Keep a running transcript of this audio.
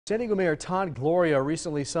San Diego Mayor Todd Gloria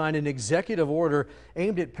recently signed an executive order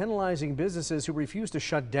aimed at penalizing businesses who refuse to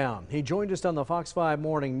shut down. He joined us on the Fox 5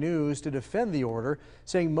 Morning News to defend the order,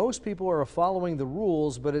 saying most people are following the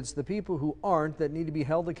rules, but it's the people who aren't that need to be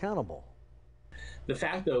held accountable. The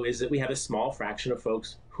fact, though, is that we have a small fraction of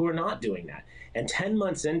folks who are not doing that. And 10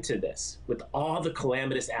 months into this, with all the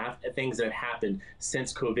calamitous things that have happened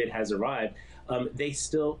since COVID has arrived, they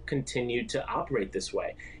still continue to operate this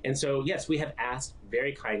way. And so, yes, we have asked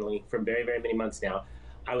very kindly for very, very many months now.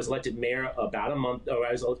 I was elected mayor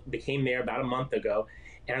became mayor about a month ago,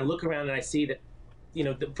 and I look around and I see that,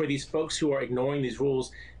 for these folks who are ignoring these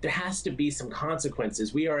rules, there has to be some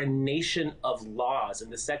consequences. We are a nation of laws, and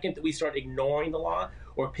the second that we start ignoring the law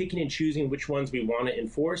or picking and choosing which ones we want to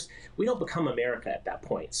enforce, we don't become America at that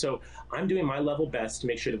point. So I'm doing my level best to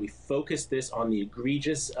make sure that we focus this on the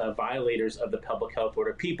egregious violators of the public health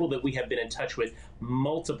order, people that we have been in touch with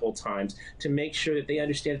multiple times, to make sure that they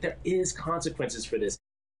understand that there is consequences for this.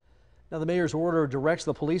 Now, the mayor's order directs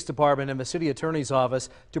the police department and the city attorney's office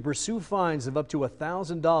to pursue fines of up to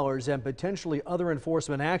 $1,000 and potentially other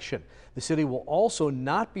enforcement action. The city will also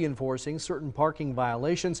not be enforcing certain parking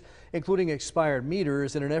violations, including expired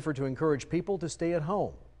meters, in an effort to encourage people to stay at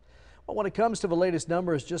home. Well, when it comes to the latest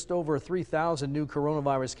numbers, just over 3,000 new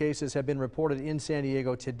coronavirus cases have been reported in San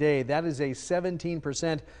Diego today. That is a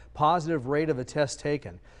 17% positive rate of a test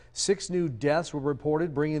taken. 6 new deaths were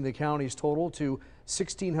reported, bringing the county's total to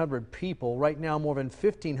 1,600 people. Right now, more than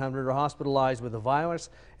 1,500 are hospitalized with the virus,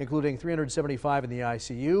 including 375 in the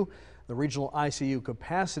ICU. The regional ICU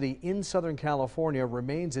capacity in Southern California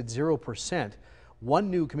remains at 0%.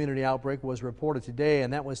 One new community outbreak was reported today,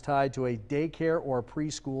 and that was tied to a daycare or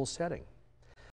preschool setting.